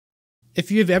If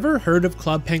you've ever heard of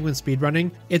Club Penguin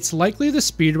speedrunning, it's likely the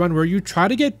speedrun where you try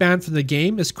to get banned from the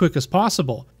game as quick as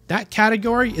possible. That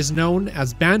category is known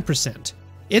as ban percent.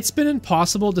 It's been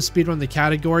impossible to speedrun the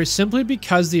category simply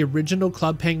because the original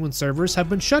Club Penguin servers have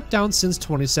been shut down since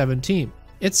 2017.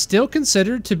 It's still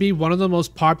considered to be one of the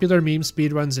most popular meme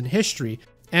speedruns in history,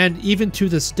 and even to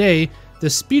this day, the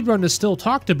speedrun is still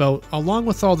talked about along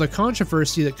with all the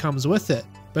controversy that comes with it.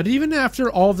 But even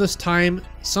after all this time,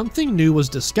 something new was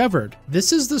discovered.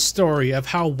 This is the story of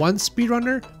how one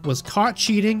speedrunner was caught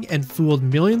cheating and fooled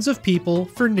millions of people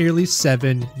for nearly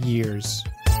 7 years.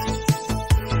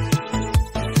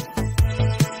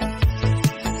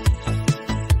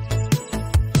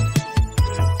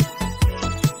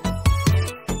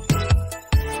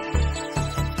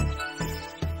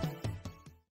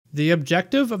 The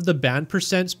objective of the ban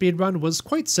percent speedrun was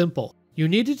quite simple. You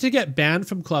needed to get banned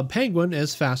from Club Penguin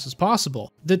as fast as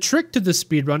possible. The trick to the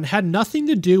speedrun had nothing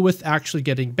to do with actually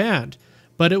getting banned,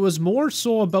 but it was more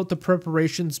so about the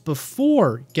preparations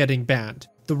before getting banned.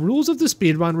 The rules of the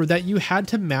speedrun were that you had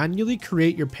to manually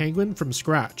create your penguin from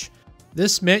scratch.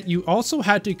 This meant you also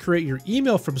had to create your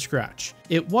email from scratch.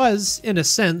 It was, in a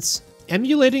sense,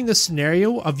 emulating the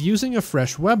scenario of using a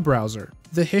fresh web browser.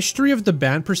 The history of the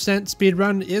ban percent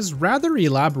speedrun is rather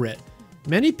elaborate.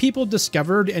 Many people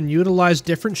discovered and utilized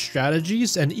different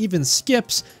strategies and even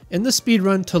skips in the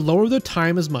speedrun to lower the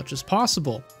time as much as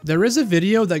possible. There is a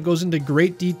video that goes into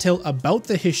great detail about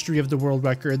the history of the world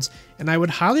records, and I would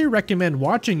highly recommend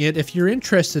watching it if you're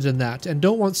interested in that and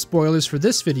don't want spoilers for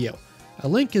this video. A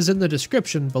link is in the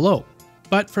description below.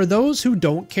 But for those who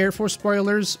don't care for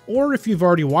spoilers, or if you've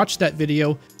already watched that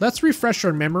video, let's refresh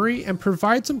our memory and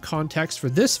provide some context for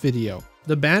this video.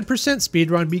 The ban percent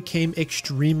speedrun became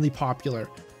extremely popular.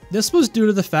 This was due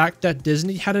to the fact that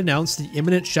Disney had announced the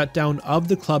imminent shutdown of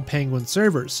the Club Penguin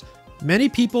servers. Many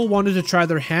people wanted to try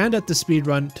their hand at the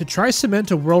speedrun to try cement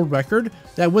a world record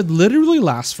that would literally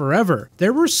last forever.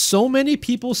 There were so many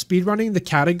people speedrunning the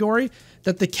category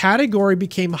that the category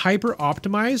became hyper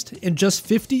optimized in just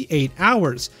 58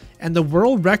 hours, and the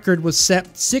world record was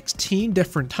set 16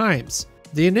 different times.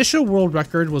 The initial world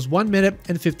record was 1 minute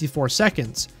and 54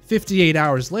 seconds. 58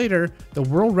 hours later, the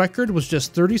world record was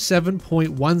just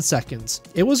 37.1 seconds.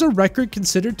 It was a record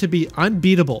considered to be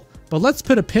unbeatable, but let's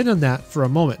put a pin on that for a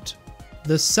moment.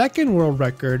 The second world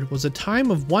record was a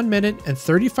time of 1 minute and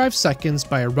 35 seconds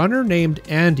by a runner named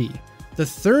Andy. The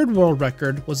third world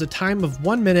record was a time of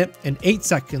 1 minute and 8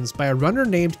 seconds by a runner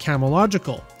named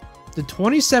chronological. The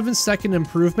 27-second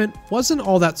improvement wasn't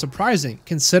all that surprising,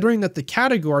 considering that the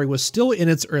category was still in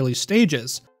its early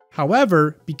stages.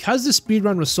 However, because the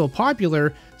speedrun was so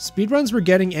popular, speedruns were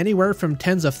getting anywhere from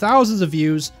tens of thousands of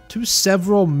views to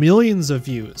several millions of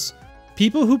views.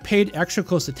 People who paid extra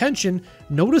close attention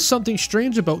noticed something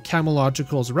strange about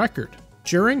Chronological's record.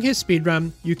 During his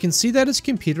speedrun, you can see that his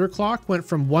computer clock went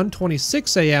from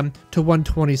 1:26 AM to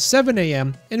 1:27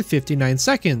 AM in 59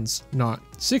 seconds, not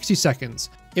 60 seconds.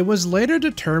 It was later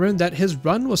determined that his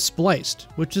run was spliced,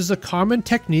 which is a common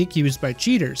technique used by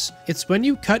cheaters. It's when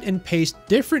you cut and paste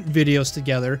different videos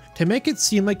together to make it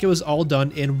seem like it was all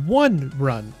done in one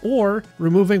run, or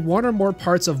removing one or more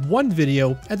parts of one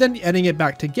video and then editing it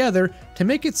back together to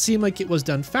make it seem like it was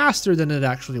done faster than it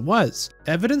actually was.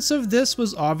 Evidence of this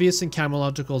was obvious in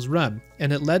Chronological's run,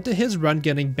 and it led to his run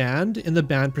getting banned in the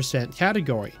ban percent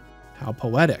category. How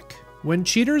poetic. When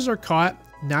cheaters are caught,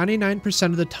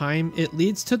 99% of the time, it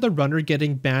leads to the runner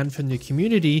getting banned from the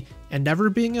community and never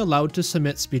being allowed to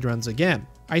submit speedruns again.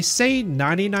 I say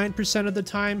 99% of the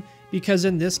time because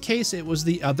in this case it was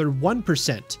the other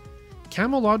 1%.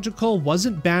 Chronological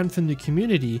wasn't banned from the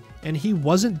community, and he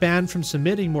wasn't banned from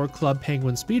submitting more Club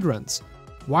Penguin speedruns.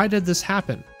 Why did this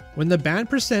happen? When the ban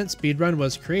percent speedrun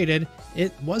was created,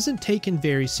 it wasn't taken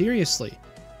very seriously.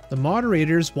 The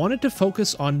moderators wanted to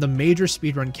focus on the major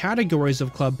speedrun categories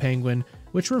of Club Penguin,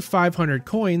 which were 500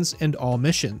 coins and all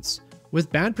missions.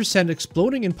 With ban percent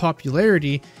exploding in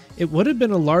popularity, it would have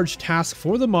been a large task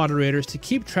for the moderators to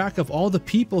keep track of all the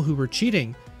people who were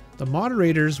cheating. The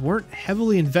moderators weren't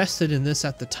heavily invested in this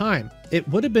at the time. It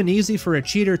would have been easy for a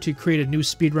cheater to create a new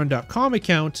speedrun.com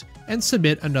account and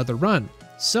submit another run.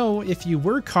 So if you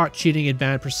were caught cheating in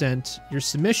ban percent, your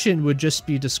submission would just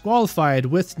be disqualified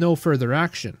with no further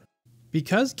action.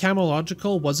 Because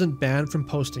Chronological wasn't banned from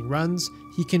posting runs,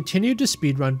 he continued to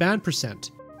speedrun ban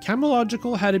percent.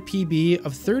 Chronological had a PB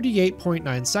of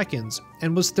 38.9 seconds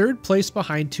and was third place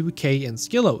behind 2K and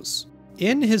Skillos.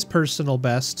 In his personal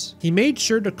best, he made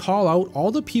sure to call out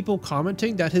all the people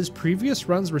commenting that his previous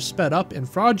runs were sped up and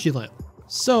fraudulent.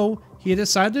 So he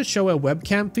decided to show a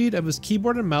webcam feed of his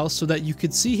keyboard and mouse so that you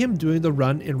could see him doing the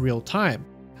run in real time.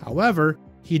 However,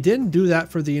 He didn't do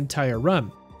that for the entire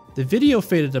run. The video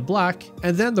faded to black,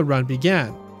 and then the run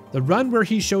began. The run where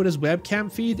he showed his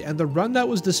webcam feed and the run that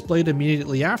was displayed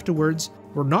immediately afterwards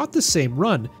were not the same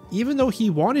run, even though he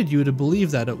wanted you to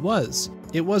believe that it was.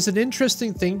 It was an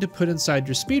interesting thing to put inside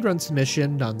your speedrun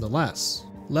submission nonetheless.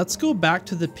 Let's go back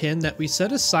to the pin that we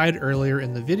set aside earlier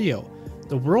in the video.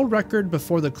 The world record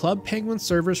before the Club Penguin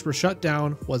servers were shut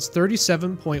down was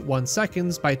 37.1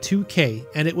 seconds by 2K,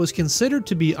 and it was considered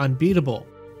to be unbeatable.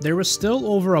 There was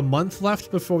still over a month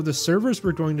left before the servers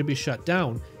were going to be shut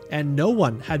down, and no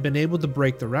one had been able to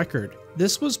break the record.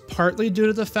 This was partly due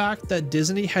to the fact that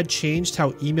Disney had changed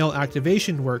how email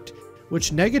activation worked,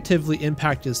 which negatively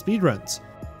impacted speedruns.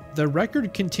 The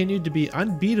record continued to be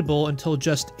unbeatable until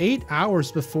just 8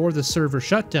 hours before the server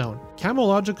shutdown.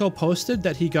 Chronological posted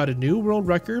that he got a new world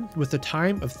record with a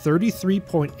time of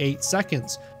 33.8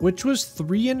 seconds, which was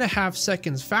 3.5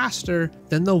 seconds faster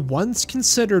than the once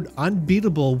considered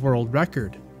unbeatable world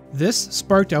record. This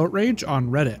sparked outrage on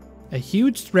Reddit. A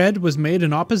huge thread was made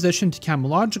in opposition to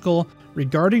Chronological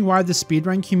regarding why the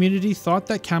speedrun community thought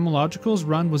that Chronological's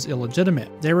run was illegitimate.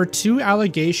 There were two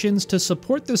allegations to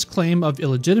support this claim of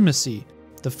illegitimacy.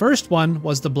 The first one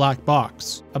was the black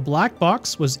box. A black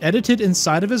box was edited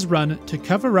inside of his run to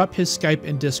cover up his Skype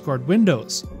and Discord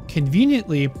windows.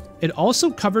 Conveniently, it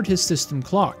also covered his system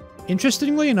clock.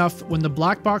 Interestingly enough, when the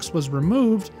black box was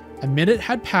removed, a minute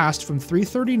had passed from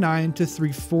 3:39 to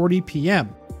 3:40 PM.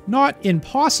 Not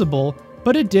impossible,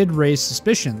 but it did raise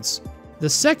suspicions. The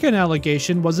second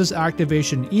allegation was his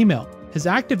activation email. His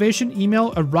activation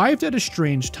email arrived at a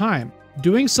strange time.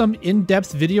 Doing some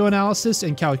in-depth video analysis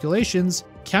and calculations,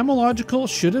 Chronological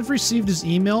should have received his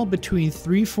email between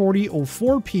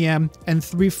 3:40:04 PM and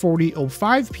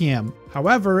 3:40:05 PM.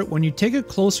 However, when you take a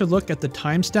closer look at the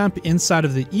timestamp inside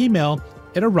of the email,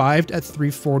 it arrived at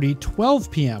 3:40:12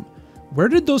 PM. Where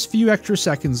did those few extra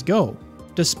seconds go?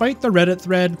 Despite the Reddit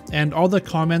thread and all the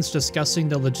comments discussing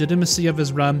the legitimacy of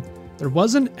his run, there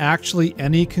wasn't actually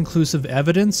any conclusive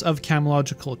evidence of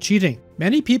Chronological cheating.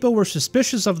 Many people were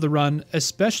suspicious of the run,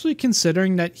 especially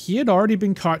considering that he had already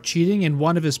been caught cheating in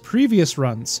one of his previous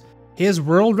runs. His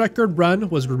world record run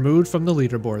was removed from the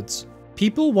leaderboards.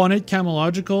 People wanted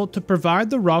Chronological to provide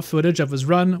the raw footage of his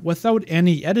run without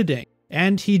any editing,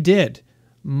 and he did.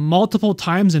 Multiple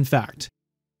times, in fact.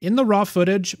 In the raw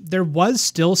footage, there was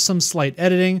still some slight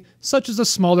editing, such as a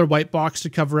smaller white box to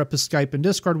cover up his Skype and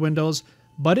Discord windows,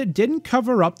 but it didn't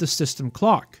cover up the system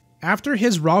clock. After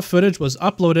his raw footage was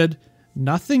uploaded,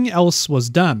 nothing else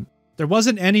was done. There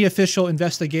wasn't any official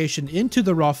investigation into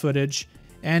the raw footage,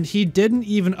 and he didn't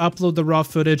even upload the raw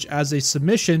footage as a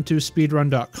submission to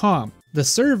speedrun.com. The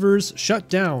servers shut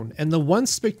down, and the once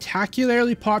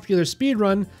spectacularly popular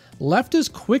speedrun left as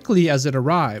quickly as it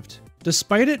arrived.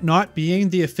 Despite it not being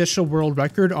the official world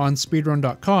record on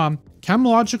speedrun.com,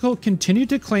 Chronological continued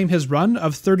to claim his run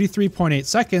of 33.8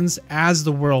 seconds as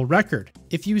the world record.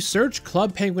 If you search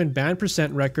Club Penguin ban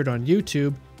percent record on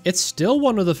YouTube, it's still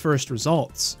one of the first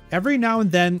results. Every now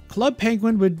and then, Club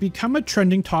Penguin would become a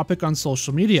trending topic on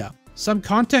social media. Some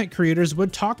content creators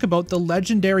would talk about the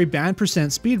legendary ban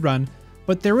percent speedrun,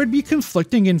 but there would be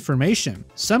conflicting information.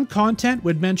 Some content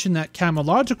would mention that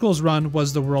Chronological's run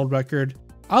was the world record.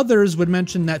 Others would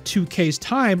mention that 2K's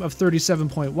time of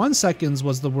 37.1 seconds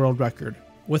was the world record.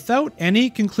 Without any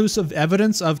conclusive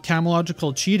evidence of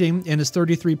Chronological cheating in his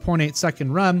 33.8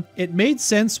 second run, it made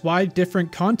sense why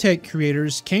different content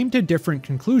creators came to different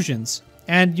conclusions,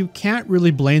 and you can't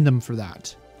really blame them for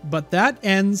that. But that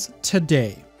ends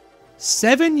today.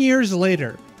 7 years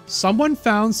later, someone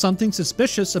found something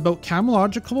suspicious about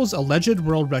Chronological's alleged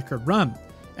world record run,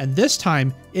 and this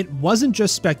time it wasn't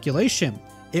just speculation.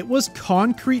 It was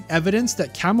concrete evidence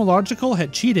that Chronological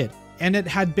had cheated, and it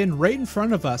had been right in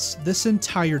front of us this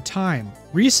entire time.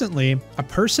 Recently, a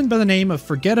person by the name of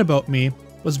Forget About Me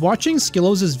was watching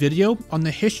Skillos' video on the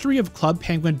history of Club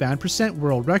Penguin ban percent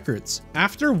world records.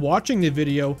 After watching the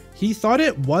video, he thought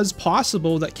it was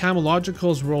possible that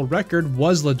Chronological's world record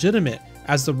was legitimate,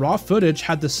 as the raw footage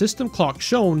had the system clock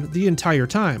shown the entire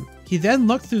time. He then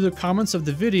looked through the comments of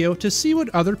the video to see what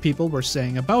other people were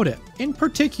saying about it. In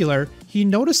particular, he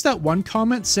noticed that one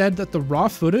comment said that the raw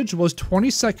footage was 20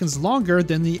 seconds longer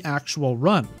than the actual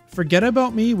run. Forget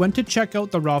About Me went to check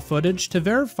out the raw footage to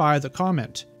verify the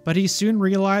comment, but he soon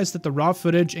realized that the raw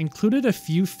footage included a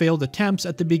few failed attempts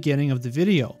at the beginning of the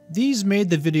video. These made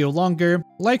the video longer,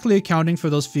 likely accounting for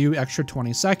those few extra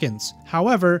 20 seconds.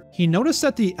 However, he noticed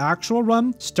that the actual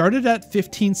run started at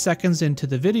 15 seconds into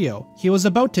the video. He was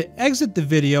about to exit the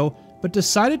video, but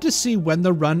decided to see when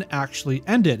the run actually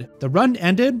ended. The run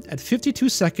ended at 52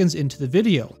 seconds into the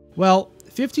video. Well,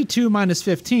 52 minus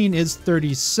 15 is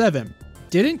 37.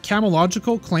 Didn't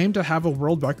Chronological claim to have a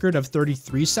world record of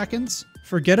 33 seconds?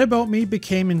 Forget About Me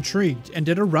became intrigued and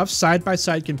did a rough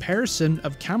side-by-side comparison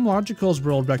of Chronological's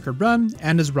world record run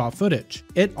and his raw footage.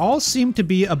 It all seemed to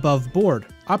be above board,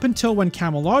 up until when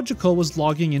Chronological was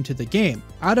logging into the game.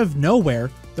 Out of nowhere,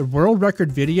 the world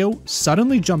record video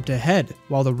suddenly jumped ahead,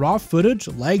 while the raw footage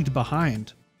lagged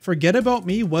behind. Forget About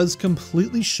Me was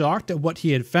completely shocked at what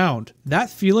he had found. That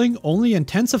feeling only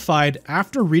intensified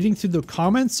after reading through the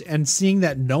comments and seeing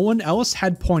that no one else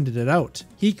had pointed it out.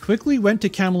 He quickly went to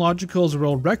Chronological's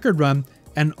world record run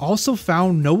and also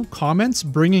found no comments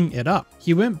bringing it up.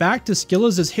 He went back to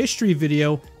Skillaz' history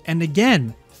video and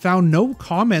again found no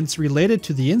comments related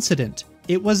to the incident.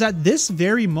 It was at this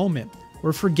very moment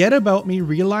where Forget About Me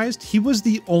realized he was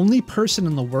the only person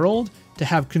in the world to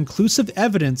have conclusive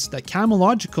evidence that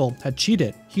Chronological had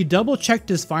cheated. He double-checked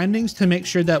his findings to make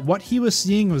sure that what he was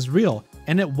seeing was real,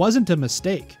 and it wasn't a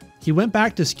mistake. He went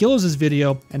back to Skillaz'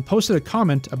 video and posted a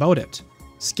comment about it.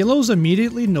 Skillaz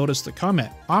immediately noticed the comment.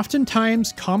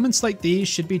 Oftentimes, comments like these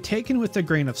should be taken with a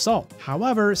grain of salt.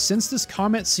 However, since this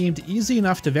comment seemed easy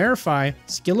enough to verify,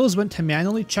 Skillaz went to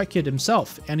manually check it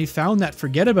himself, and he found that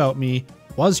Forget About Me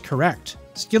was correct.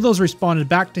 Skillaz responded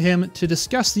back to him to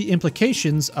discuss the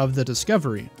implications of the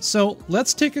discovery. So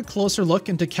let's take a closer look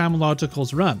into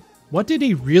Chronological's run. What did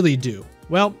he really do?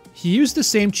 Well, he used the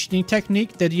same cheating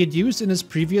technique that he had used in his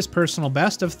previous personal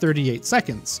best of 38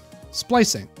 seconds,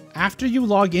 splicing. After you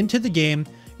log into the game,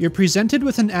 you're presented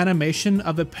with an animation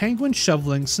of a penguin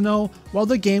shoveling snow while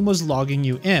the game was logging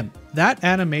you in. That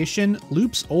animation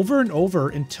loops over and over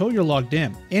until you're logged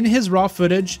in. In his raw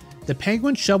footage, the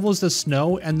penguin shovels the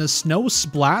snow and the snow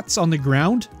splats on the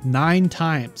ground 9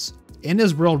 times. In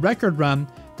his world record run,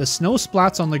 the snow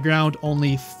splats on the ground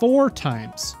only 4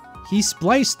 times. He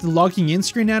spliced the logging in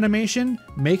screen animation,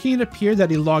 making it appear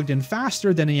that he logged in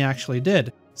faster than he actually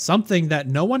did, something that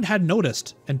no one had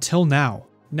noticed until now.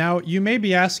 Now, you may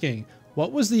be asking,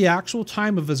 what was the actual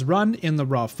time of his run in the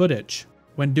raw footage?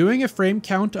 When doing a frame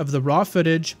count of the raw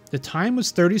footage, the time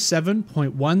was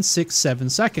 37.167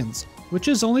 seconds, which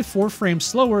is only 4 frames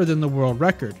slower than the world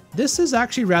record. This is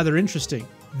actually rather interesting.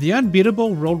 The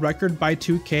unbeatable world record by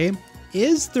 2K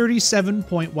is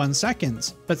 37.1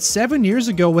 seconds, but 7 years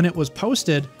ago when it was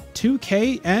posted,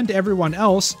 2K and everyone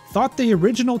else thought the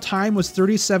original time was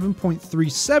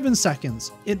 37.37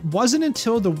 seconds. It wasn't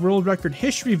until the world record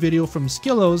history video from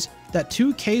Skillaz that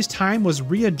 2K's time was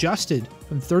readjusted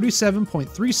from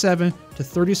 37.37 to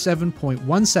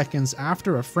 37.1 seconds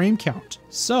after a frame count.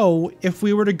 So, if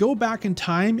we were to go back in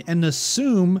time and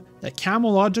assume that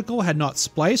Chronological had not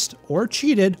spliced or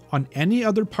cheated on any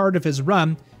other part of his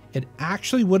run, it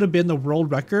actually would have been the world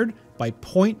record by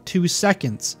 0.2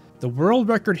 seconds. The world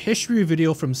record history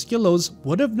video from Skillaz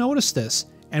would have noticed this,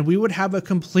 and we would have a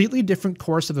completely different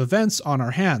course of events on our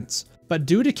hands. But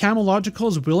due to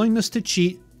Chronological's willingness to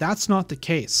cheat, that's not the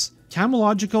case.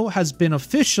 Chronological has been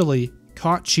officially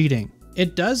caught cheating.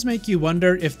 It does make you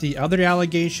wonder if the other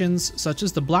allegations, such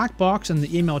as the black box and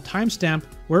the email timestamp,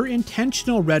 were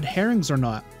intentional red herrings or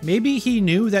not. Maybe he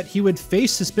knew that he would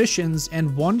face suspicions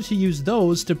and wanted to use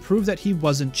those to prove that he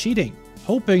wasn't cheating,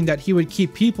 hoping that he would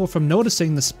keep people from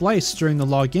noticing the splice during the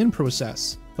login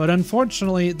process. But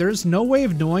unfortunately, there's no way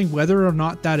of knowing whether or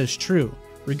not that is true.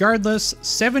 Regardless,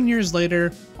 7 years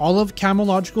later, all of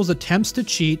Chronological's attempts to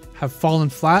cheat have fallen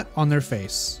flat on their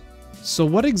face. So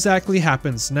what exactly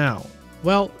happens now?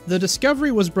 Well, the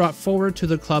discovery was brought forward to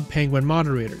the Club Penguin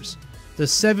moderators. The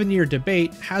 7-year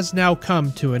debate has now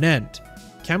come to an end.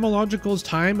 Chronological's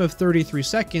time of 33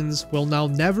 seconds will now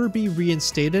never be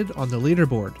reinstated on the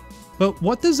leaderboard. But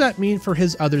what does that mean for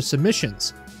his other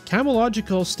submissions?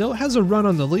 Chronological still has a run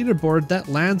on the leaderboard that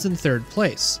lands in 3rd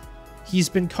place. He's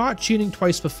been caught cheating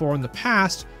twice before in the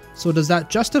past, so does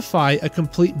that justify a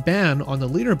complete ban on the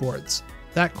leaderboards?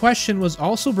 That question was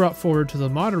also brought forward to the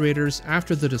moderators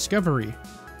after the discovery.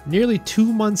 Nearly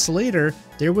 2 months later,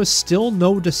 there was still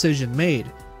no decision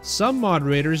made. Some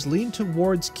moderators leaned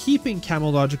towards keeping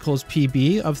Chronological's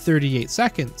PB of 38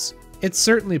 seconds. It's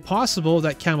certainly possible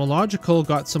that Chronological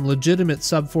got some legitimate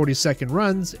sub 40 second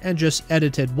runs and just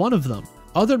edited one of them.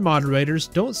 Other moderators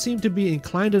don't seem to be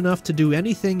inclined enough to do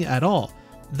anything at all.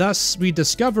 Thus, we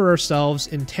discover ourselves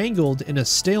entangled in a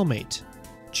stalemate.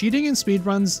 Cheating in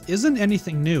speedruns isn't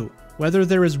anything new. Whether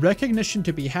there is recognition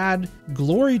to be had,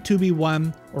 glory to be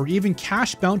won, or even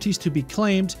cash bounties to be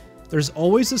claimed, there's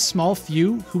always a small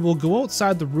few who will go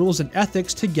outside the rules and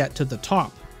ethics to get to the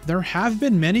top. There have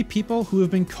been many people who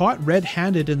have been caught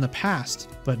red-handed in the past,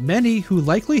 but many who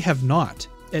likely have not.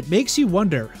 It makes you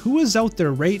wonder who is out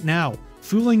there right now,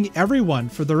 fooling everyone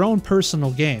for their own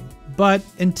personal gain. But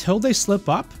until they slip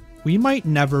up, we might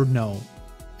never know.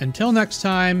 Until next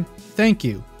time, thank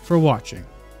you for watching.